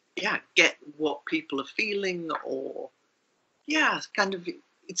 get what people are feeling, or,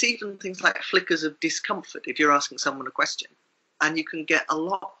 it's even things like flickers of discomfort if you're asking someone a question, and you can get a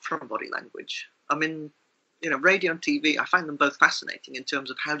lot from body language. I mean, you know, radio and TV, I find them both fascinating in terms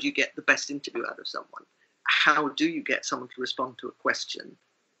of how do you get the best interview out of someone? How do you get someone to respond to a question?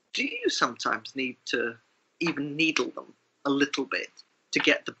 Do you sometimes need to even needle them a little bit to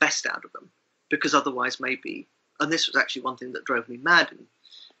get the best out of them? because otherwise maybe, and this was actually one thing that drove me mad in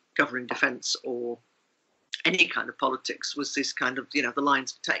covering defence or any kind of politics, was this kind of, the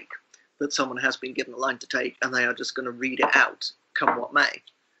lines to take, that someone has been given a line to take and they are just going to read it out, come what may.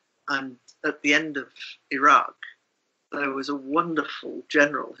 And at the end of Iraq, there was a wonderful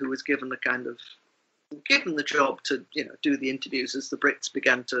general who was given the job to, do the interviews as the Brits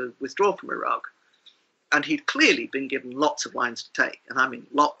began to withdraw from Iraq. And he'd clearly been given lots of lines to take. And I mean,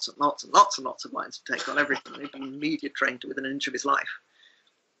 lots and lots and lots and lots of lines to take on everything. He'd been media trained to within an inch of his life.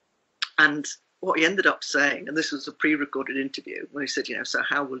 And what he ended up saying, and this was a pre-recorded interview, when he said, so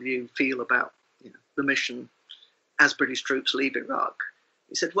how will you feel about the mission as British troops leave Iraq?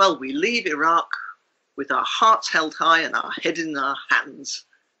 He said, well, we leave Iraq with our hearts held high and our head in our hands.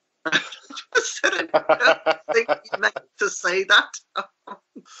 I said, I don't think he meant to say that.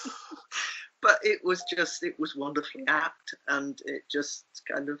 But it was wonderfully apt, and it just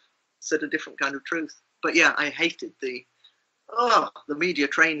kind of said a different kind of truth. But yeah, I hated the media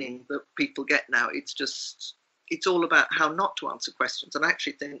training that people get now. It's all about how not to answer questions. And I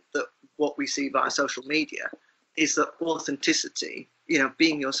actually think that what we see via social media is that authenticity,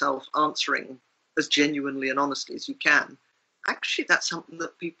 being yourself, answering as genuinely and honestly as you can, actually that's something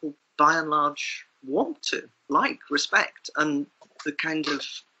that people by and large want to, respect. And the kind of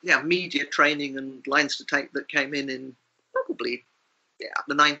media training and lines to take that came in probably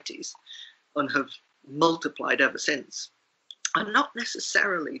the 90s and have multiplied ever since, are not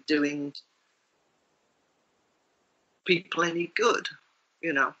necessarily doing people any good.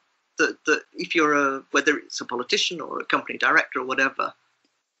 That if you're whether it's a politician or a company director or whatever,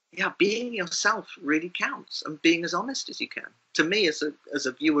 being yourself really counts, and being as honest as you can. To me, as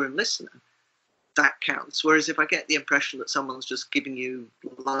a viewer and listener, that counts. Whereas if I get the impression that someone's just giving you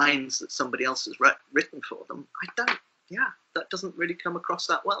lines that somebody else has written for them, that doesn't really come across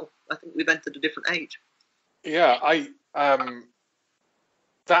that well. I think we've entered a different age. Yeah,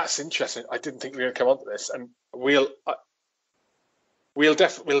 that's interesting. I didn't think we were going to come on to this, and we'll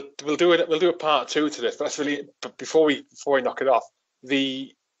do a part 2 to this. But that's really, but before we neck it off,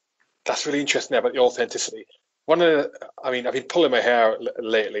 that's really interesting about the authenticity. I've been pulling my hair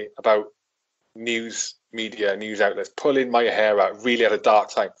lately about news media, news outlets, pulling my hair out really at a dark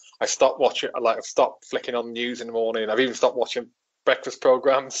time. I've stopped flicking on the news in the morning. I've even stopped watching breakfast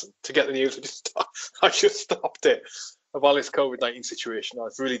programs to get the news. I just stopped it while this COVID-19 situation.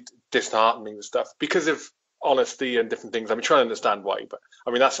 It's really disheartened me with stuff because of honesty and different things. I'm trying to understand why, but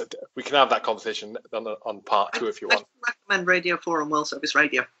I mean, we can have that conversation on part 2 if you want. I recommend Radio 4 and World Service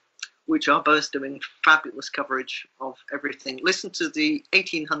Radio, which are both doing fabulous coverage of everything. Listen to the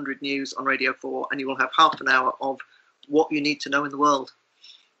 1800 news on Radio 4 and you will have half an hour of what you need to know in the world.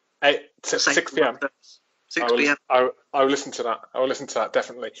 6 p.m. 6 p.m. I will listen to that. I will listen to that,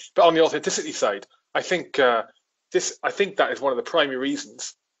 definitely. But on the authenticity side, I think that is one of the primary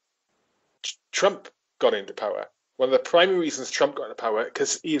reasons Trump got into power. One of the primary reasons Trump got into power,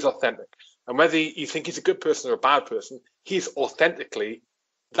 because he is authentic. And whether you think he's a good person or a bad person, he's authentically,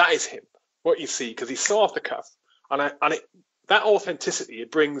 that is him. What you see, because he's so off the cuff. That authenticity it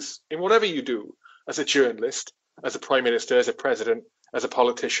brings in whatever you do, as a journalist, as a prime minister, as a president, as a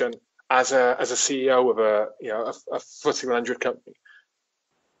politician, as a CEO of a FTSE 100 company.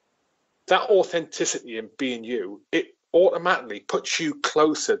 That authenticity in being you, it automatically puts you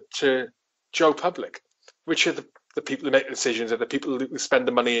closer to Joe Public, which are the people who make the decisions, are the people who spend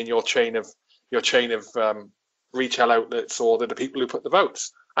the money in your chain of retail outlets, or the people who put the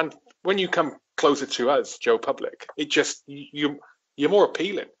votes. And when you come closer to us, Joe Public, it just you're more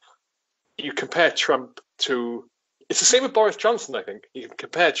appealing. You compare Trump to, it's the same with Boris Johnson. I think you can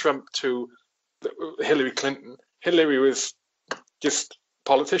compare Trump to Hillary Clinton. Hillary was just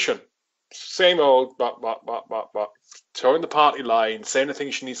politician, same old, towing the party line, saying the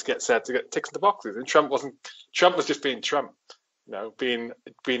things she needs to get said to get ticks in the boxes. And Trump wasn't. Trump was just being Trump, being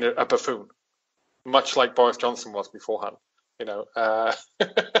a buffoon, much like Boris Johnson was beforehand.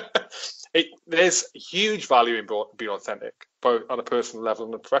 There's huge value in being authentic, both on a personal level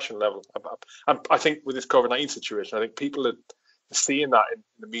and a professional level. And I think with this COVID-19 situation, I think people are seeing that in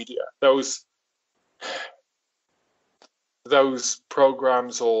the media. Those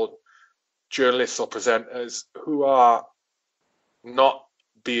programs or journalists or presenters who are not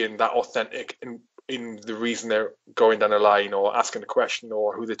being that authentic in the reason they're going down a line or asking a question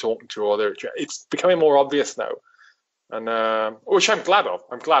or who they're talking to, or it's becoming more obvious now. And which I'm glad of.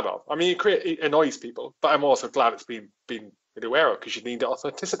 I mean, it annoys people, but I'm also glad it's been made aware of, because you need the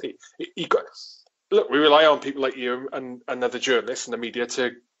authenticity. Look, we rely on people like you and other journalists and the media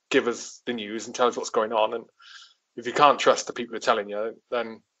to give us the news and tell us what's going on. And if you can't trust the people who are telling you,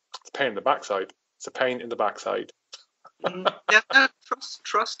 then It's a pain in the backside. It's a pain in the backside. Yeah, no,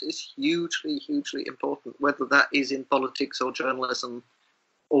 trust is hugely, hugely important, whether that is in politics or journalism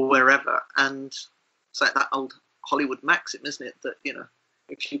or wherever. And it's like that old Hollywood maxim, isn't it? That, you know,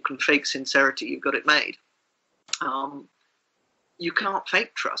 if you can fake sincerity, you've got it made. You can't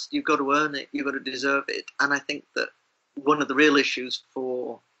fake trust. You've got to earn it. You've got to deserve it. And I think that one of the real issues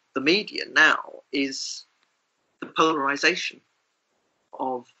for the media now is the polarization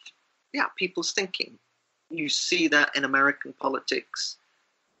of people's thinking. You see that in American politics,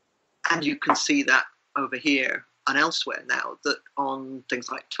 and you can see that over here and elsewhere now, that on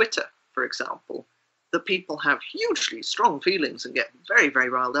things like Twitter, for example, that people have hugely strong feelings and get very, very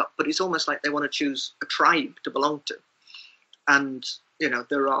riled up, but it's almost like they want to choose a tribe to belong to. And, you know,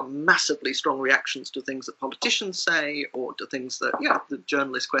 there are massively strong reactions to things that politicians say, or to things that, the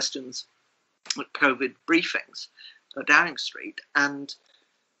journalist questions at COVID briefings at Downing Street. And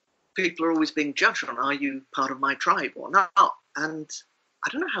people are always being judged on, are you part of my tribe or not? And I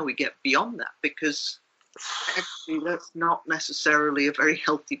don't know how we get beyond that, because actually that's not necessarily a very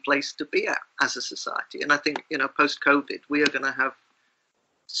healthy place to be at as a society. And I think, you know, post-COVID, we are going to have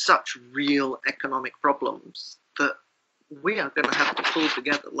such real economic problems that we are going to have to pull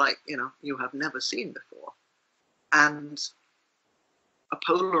together like, you know, you have never seen before. And a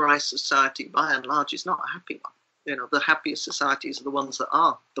polarized society, by and large, is not a happy one. You know, the happiest societies are the ones that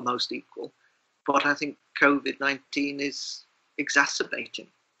are the most equal. But I think COVID-19 is exacerbating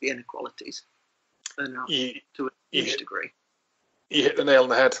the inequalities to a huge degree. You hit the nail on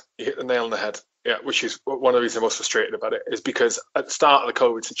the head. You hit the nail on the head. Yeah, which is one of the reasons I'm most frustrated about it, is because at the start of the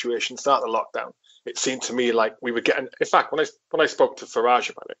COVID situation, start of the lockdown, it seemed to me like we were getting. In fact, when I spoke to Farage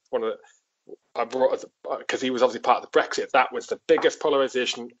about it, I brought, because he was obviously part of the Brexit, that was the biggest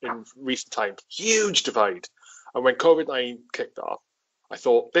polarization in recent times. Huge divide. And when COVID-19 kicked off, I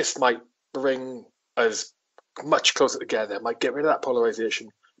thought this might bring us much closer together. Might get rid of that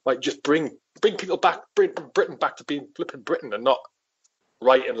polarization. Might just bring people back, bring Britain back to being flipping Britain and not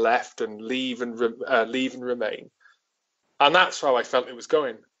right and left and leave and remain. And that's how I felt it was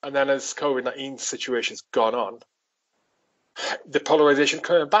going. And then as COVID-19 situation's gone on, the polarization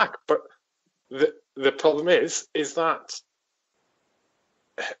coming back. But the problem is that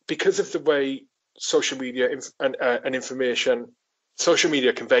because of the way social media and information, social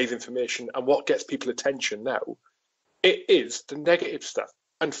media conveys information, and what gets people attention now, it is the negative stuff.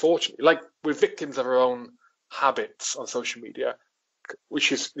 Unfortunately, like we're victims of our own habits on social media,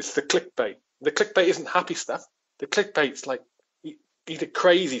 which is the clickbait. The clickbait isn't happy stuff. The clickbait's like either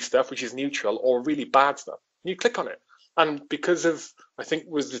crazy stuff, which is neutral, or really bad stuff. And you click on it, and because of, I think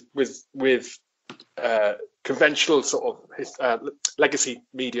with conventional sort of legacy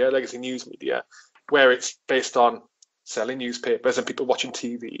news media, where it's based on selling newspapers and people watching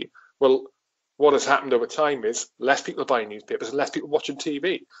TV. Well, what has happened over time is less people buying newspapers and less people watching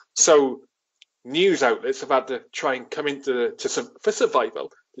TV. So news outlets have had to try and come into for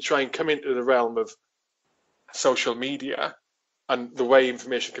survival, to try and come into the realm of social media and the way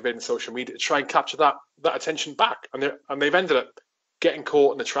information conveyed in social media to try and capture that attention back. And they've ended up getting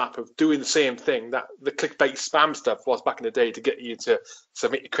caught in the trap of doing the same thing that the clickbait spam stuff was back in the day to get you to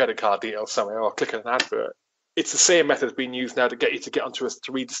submit your credit card details somewhere or click on an advert. It's the same method being used now to get you to get onto us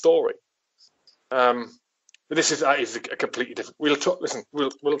to read the story. But that is a completely different. We'll talk. Listen,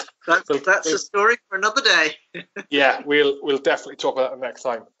 that's a story for another day. Yeah, we'll definitely talk about that next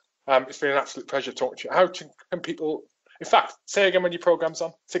time. It's been an absolute pleasure talking to you. How can people? In fact, say again when your program's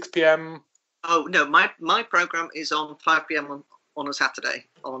on. 6 p.m. Oh no, my program is on 5 p.m. on a Saturday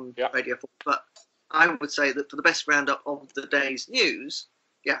on Radio 4. But I would say that for the best roundup of the day's news,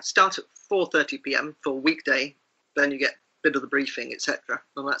 start at 4:30 p.m. for weekday. Then you get a bit of the briefing, etc.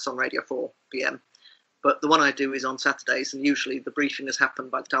 And that's on Radio 4 p.m. But the one I do is on Saturdays, and usually the briefing has happened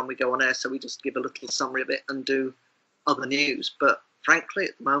by the time we go on air, so we just give a little summary of it and do other news. But frankly,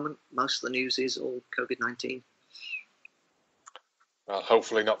 at the moment, most of the news is all COVID-19. Well,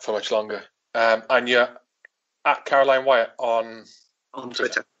 hopefully not for much longer. And you're at Caroline Wyatt on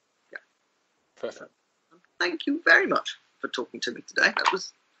Twitter. Yeah. Perfect. Thank you very much for talking to me today. That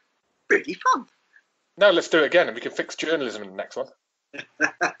was really fun. Now let's do it again, and we can fix journalism in the next one.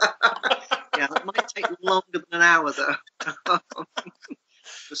 Yeah, that might take longer than an hour, though,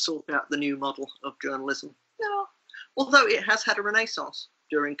 to sort out the new model of journalism. Yeah. Although it has had a renaissance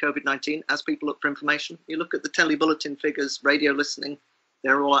during COVID-19 as people look for information. You look at the telebulletin figures, radio listening,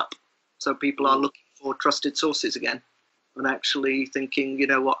 they're all up. So people are looking for trusted sources again and actually thinking, you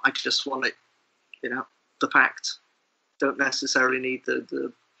know what, I just want it, the facts. Don't necessarily need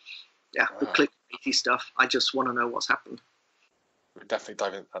the clickbaity stuff. I just want to know what's happened. we'll definitely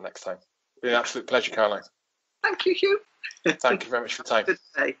dive into that next time. It's been an absolute pleasure, Caroline. Thank you, Hugh. Thank you very much for your time. Good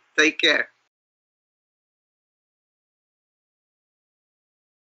day. Take care.